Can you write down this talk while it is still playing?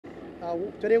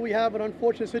Today we have an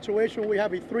unfortunate situation. We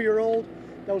have a 3-year-old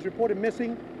that was reported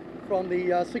missing from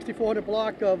the 6400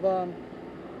 block of,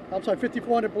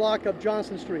 5400 block of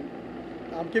Johnson Street.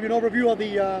 I'm giving an overview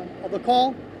of the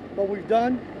call, what we've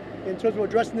done in terms of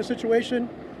addressing the situation,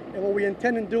 and what we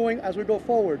intend on doing as we go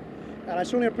forward. And I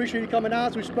certainly appreciate you coming out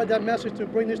as we spread that message to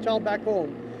bring this child back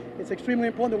home. It's extremely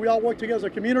important that we all work together as a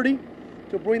community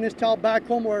to bring this child back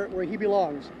home where he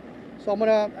belongs. So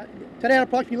today at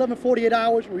approximately 11:48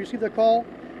 hours, we received a call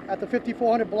at the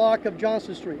 5400 block of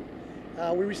Johnson Street.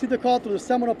 We received a call through the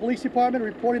Seminole Police Department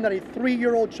reporting that a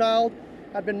 3-year-old child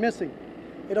had been missing.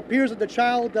 It appears that the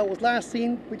child was last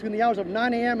seen between the hours of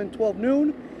 9 a.m. and 12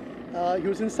 noon. He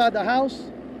was inside the house,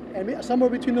 and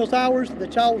somewhere between those hours, the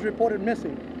child was reported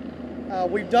missing.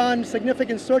 We've done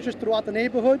significant searches throughout the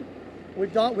neighborhood.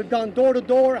 We've gone door to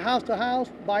door, house to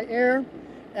house, by air,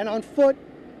 and on foot,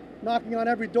 knocking on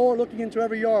every door, looking into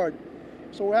every yard.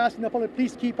 So we're asking the public,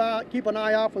 please keep an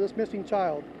eye out for this missing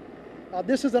child.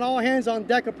 This is an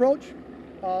all-hands-on-deck approach.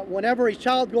 Whenever a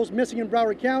child goes missing in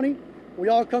Broward County, we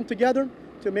all come together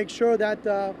to make sure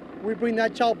that we bring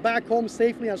that child back home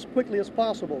safely as quickly as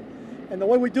possible. And the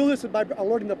way we do this is by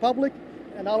alerting the public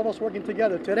and all of us working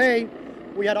together. Today,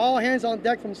 we had all hands on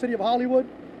deck from the City of Hollywood,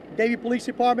 Davie Police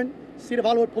Department, City of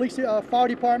Hollywood Police Fire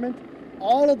Department,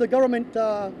 all of the government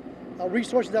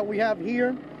resources that we have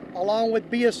here, along with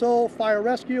BSO Fire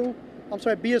Rescue,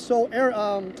 BSO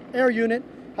Air Unit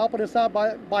helping us out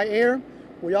by air.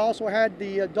 We also had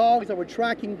the dogs that were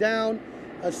tracking down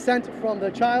a scent from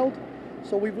the child.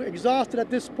 So we've exhausted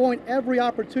at this point every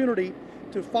opportunity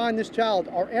to find this child.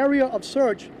 Our area of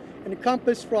search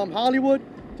encompassed from Hollywood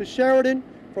to Sheridan,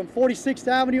 from 46th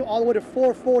Avenue all the way to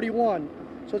 441.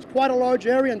 So it's quite a large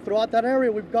area, and throughout that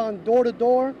area we've gone door to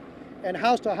door and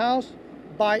house to house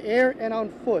by air and on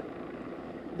foot.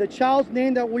 The child's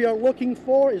name that we are looking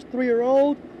for is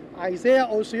 3-year-old Ahizya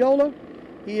Osceola.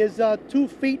 He is 2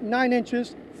 feet 9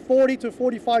 inches, 40 to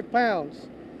 45 pounds.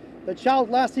 The child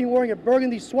last seen wearing a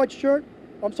burgundy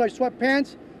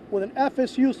sweatpants with an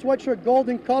FSU sweatshirt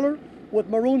golden color with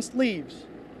maroon sleeves.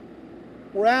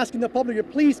 We're asking the public to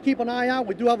please keep an eye out.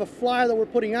 We do have a flyer that we're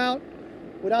putting out.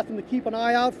 We'd ask them to keep an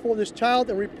eye out for this child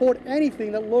and report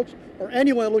anything that looks, or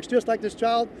anyone that looks just like this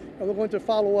child, and we're going to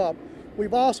follow up.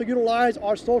 We've also utilized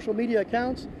our social media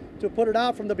accounts to put it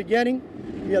out from the beginning.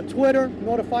 We have Twitter,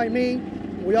 Notify Me.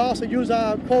 We also use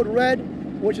Code Red,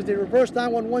 which is the reverse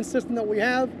 911 system that we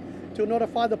have to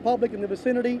notify the public in the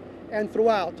vicinity and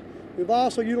throughout. We've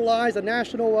also utilized a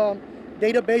national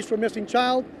database for missing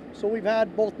child, so we've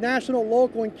had both national,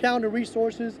 local, and county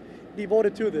resources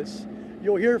devoted to this.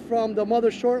 You'll hear from the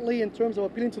mother shortly in terms of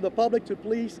appealing to the public to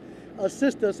please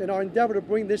assist us in our endeavor to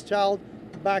bring this child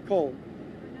back home.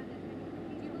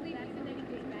 Do you believe he's in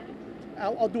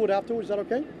Spanish? I'll do it afterwards. Is that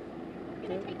okay? I'm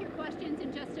going to take your questions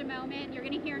in just a moment. You're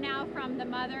going to hear now from the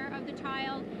mother of the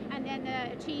child, and then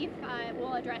the chief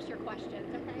will address your questions,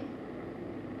 okay?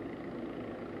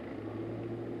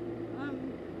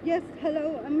 Yes,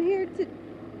 hello. I'm here to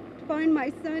find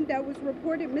my son that was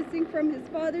reported missing from his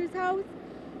father's house.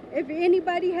 If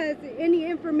anybody has any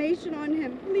information on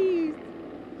him, please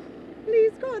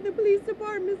call the police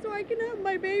department so I can have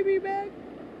my baby back.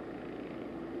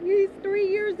 He's 3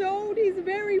 years old. He's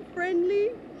very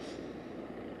friendly.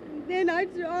 Then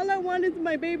all I want is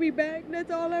my baby back.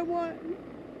 That's all I want.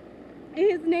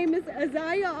 And his name is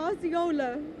Ahizya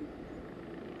Osceola.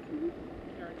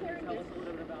 Karen, tell us a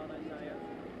little bit about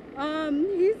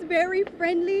Ahizya. He's very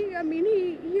friendly. I mean,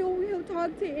 he'll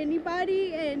talk to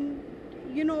anybody, and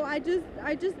you know, I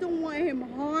just don't want him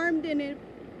harmed. And if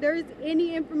there's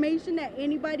any information that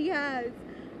anybody has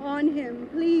on him,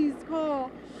 please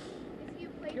call.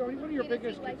 Karen, what are your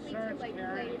biggest concerns,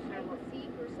 Karen?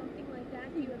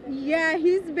 Yeah,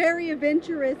 he's very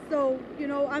adventurous, so you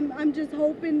know, I'm just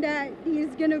hoping that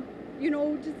he's gonna, you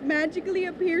know, just magically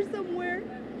appear somewhere.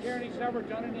 Karen, he's never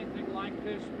done anything like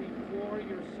this before,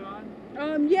 your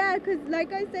son? Yeah, because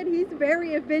like I said, he's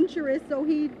very adventurous, so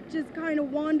he just kind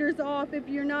of wanders off if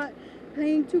you're not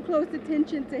paying too close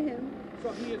attention to him.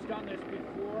 So he has done this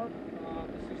before?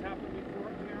 This has happened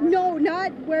before, Karen? No,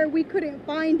 not where we couldn't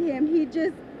find him. He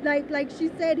just, like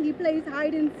she said, he plays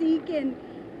hide and seek and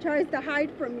tries to hide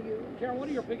from you. Karen, what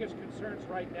are your biggest concerns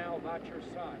right now about your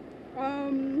son?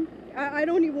 I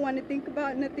don't even want to think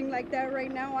about nothing like that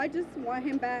right now. I just want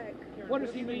him back. Karen, what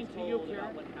does he mean to you,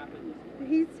 Karen?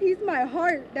 He's my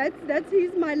heart.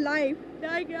 He's my life.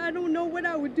 I don't know what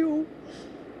I would do.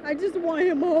 I just want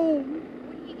him home.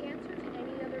 Would he answer to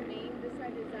any other name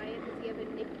besides Ahizya? Does he have a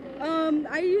nickname?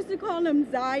 I used to call him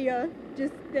Zaya,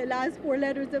 just the last 4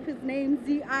 letters of his name,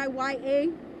 Z-I-Y-A.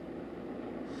 What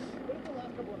have the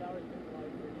last couple of hours been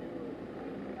like for you?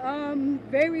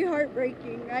 Very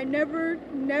heartbreaking. I never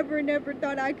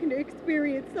thought I could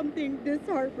experience something this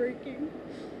heartbreaking.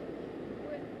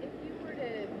 If you were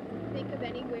to think of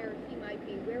anywhere he might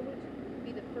be, where would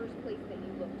be the first place that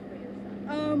you looked for your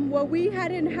son? Well, we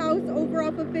had a house over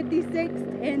off of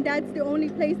 56th, and that's the only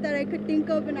place that I could think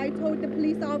of, and I told the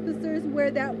police officers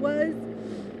where that was,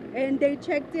 and they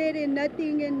checked it and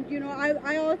nothing. And you know,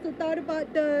 I also thought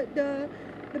about the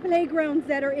playgrounds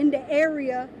that are in the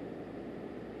area,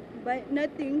 but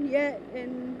nothing yet.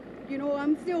 And you know,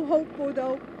 I'm still hopeful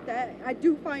though that I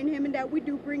do find him and that we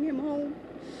do bring him home.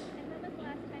 And when was the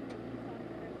last time that you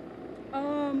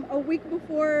saw him? A week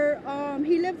before.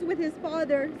 He lives with his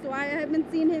father, so I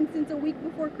haven't seen him since a week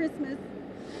before Christmas.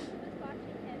 Who was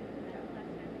watching him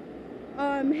the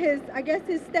last time? I guess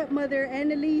his stepmother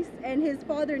Annalise and his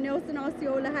father Nelson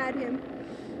Osceola had him.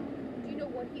 Do you know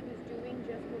what he was doing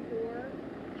just before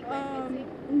he went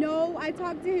missing? No, I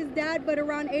talked to his dad, but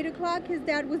around 8 o'clock his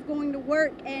dad was going to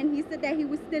work, and he said that he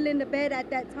was still in the bed at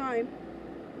that time.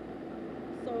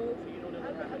 So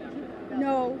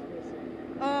no.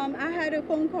 I had a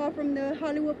phone call from the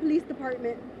Hollywood Police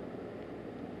Department.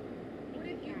 What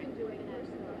have you been doing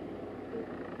personally?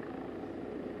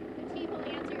 The chief will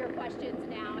answer your questions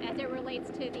now as it relates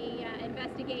to the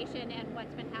investigation and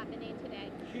what's been happening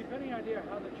today. Chief, any idea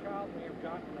how the child may have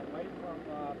gotten away from,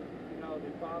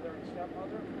 the father and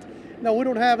stepmother? No, we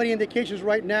don't have any indications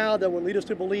right now that would lead us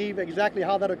to believe exactly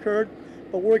how that occurred,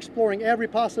 but we're exploring every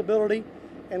possibility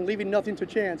and leaving nothing to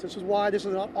chance. This is why this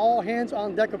is an all hands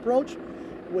on deck approach.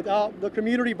 Without the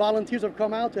community, volunteers have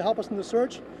come out to help us in the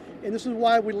search, and this is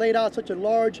why we laid out such a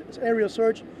large area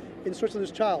search in search of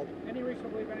this child. Any reason to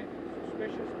believe anything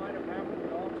suspicious might have happened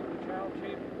at all to the child,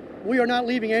 Chief? We are not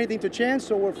leaving anything to chance,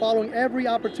 so we're following every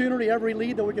opportunity, every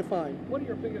lead that we can find. What are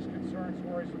your biggest concerns,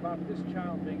 worries about this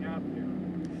child being out there?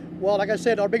 Well, like I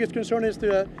said, our biggest concern is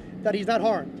that he's not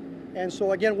harmed. And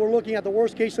so again, we're looking at the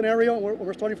worst case scenario, and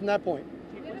we're starting from that point.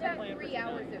 We have about 3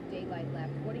 hours of daylight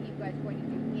left. What are you guys going to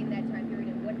do in that time period,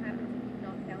 and what happens if you've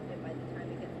not found him by the time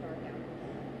it gets dark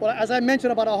out? Well, as I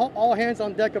mentioned about our all hands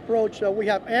on deck approach, we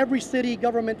have every city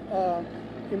government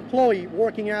employee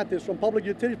working at this, from public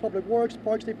utilities, public works,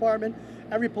 parks department,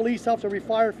 every police officer, every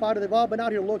firefighter. They've all been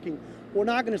out here looking. We're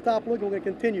not going to stop looking. We're going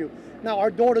to continue. Now,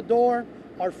 our door-to-door,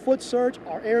 our foot search,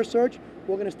 our air search,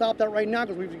 we're going to stop that right now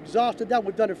because we've exhausted that.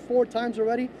 We've done it 4 times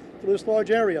already through this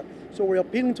large area. So we're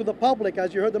appealing to the public,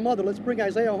 as you heard the mother, let's bring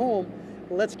Isaiah home.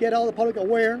 Let's get all the public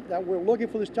aware that we're looking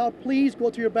for this child. Please go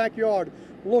to your backyard,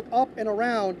 look up and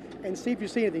around, and see if you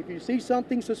see anything. If you see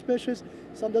something suspicious,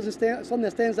 something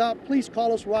that stands out, please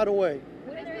call us right away.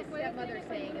 What is the stepmother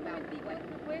saying about what?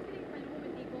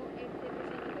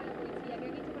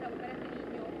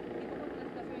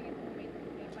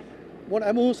 Bueno,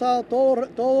 hemos usado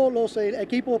todos los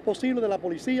equipos posibles de la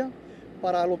policía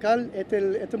para alocar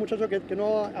este muchacho que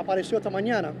no apareció esta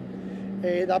mañana.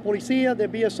 La policía de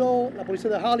BSO, la policía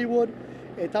de Hollywood,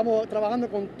 estamos trabajando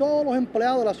con todos los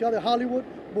empleados de la ciudad de Hollywood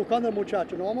buscando al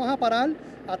muchacho. No vamos a parar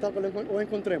hasta que lo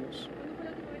encontremos.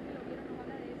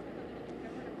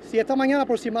 Si esta mañana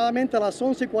aproximadamente a las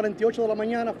 11:48 de la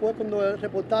mañana fue cuando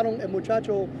reportaron el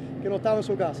muchacho que no estaba en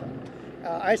su casa.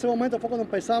 A ese momento fue cuando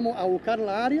empezamos a buscar en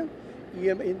la área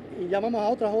y llamamos a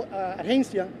otras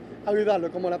agencias a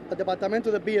ayudarlo, como el departamento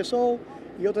de BSO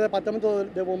y otro departamento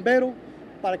de bomberos,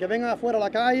 para que vengan afuera a la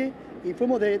calle, y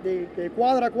fuimos de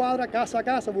cuadra a cuadra, casa a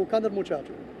casa, buscando al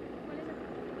muchacho.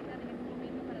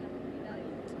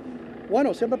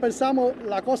 Bueno, siempre pensamos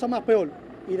la cosa más peor,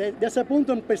 y de ese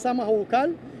punto empezamos a buscar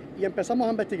y empezamos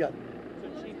a investigar.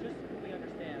 So, Chief, just so we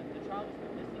understand, the child was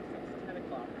missing since 10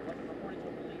 o'clock. It wasn't reported to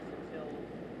police until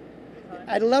what time?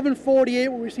 At 11:48,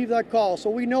 we received that call, so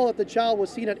we know that the child was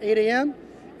seen at 8 a.m.,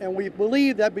 and we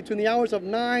believe that between the hours of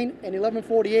 9 and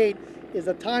 11:48 is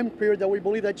the time period that we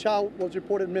believe that child was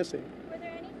reported missing. Were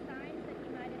there any signs that he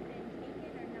might have been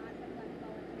taken or not have left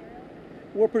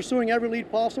voluntarily? We're pursuing every lead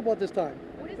possible at this time.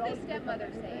 What is the stepmother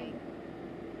saying?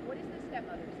 What is the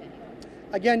stepmother saying?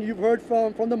 Again, you've heard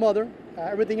from the mother.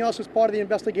 Everything else is part of the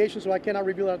investigation, so I cannot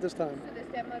reveal that at this time. So the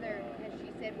stepmother, has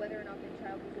she said whether or not the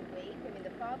child was awake? I mean, the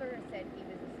father said he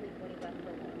was asleep when he left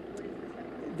the home. What is the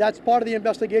stepmother? That's part of the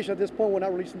investigation. At this point, we're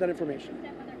not releasing that information. Is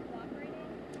stepmother cooperating?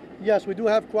 Yes, we do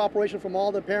have cooperation from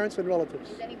all the parents and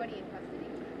relatives. Is anybody in custody?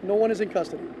 No one is in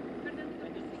custody. And this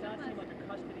does not seem like a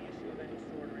custody issue of any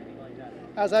sort or anything like that.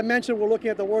 As I mentioned, we're looking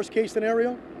at the worst case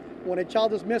scenario. When a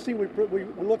child is missing, we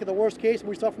look at the worst case and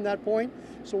we start from that point.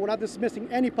 So we're not dismissing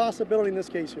any possibility in this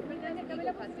case here.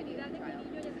 Legal custody of the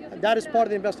child. That is part of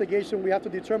the investigation. We have to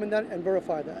determine that and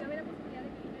verify that.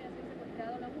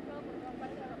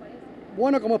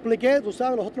 Bueno, como expliqué, tú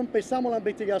sabes, nosotros empezamos la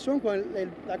investigación con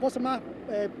la cosa más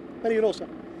peligrosa.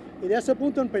 Y de ese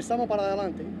punto empezamos para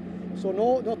adelante. So,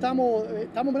 no estamos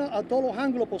mirando a todos los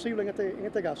ángulos posibles en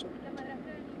este caso. La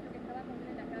madrastra del niño que estaba con él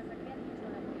en la casa, ¿qué ha dicho a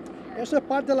la policía? Eso es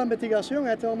parte de la investigación.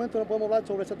 En este momento no podemos hablar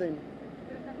sobre ese tema.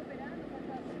 ¿Pero está cooperando?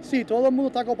 ¿Está Sí, todo el mundo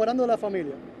está cooperando de la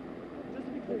familia.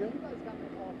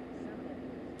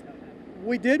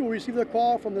 We did. We received a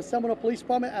call from the Seminole Police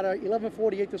Department at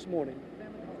 11:48 this morning.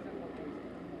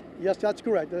 Yes, that's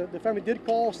correct. The family did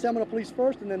call Seminole Police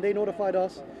first, and then they notified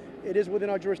us. It is within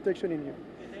our jurisdiction in here.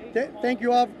 Thank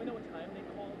you all. Do we know what time they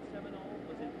called Seminole?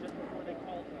 Was it just before they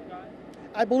called you guys?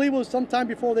 I believe it was sometime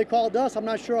before they called us. I'm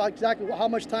not sure exactly how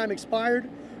much time expired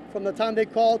from the time they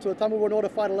called to the time we were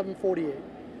notified, 11:48.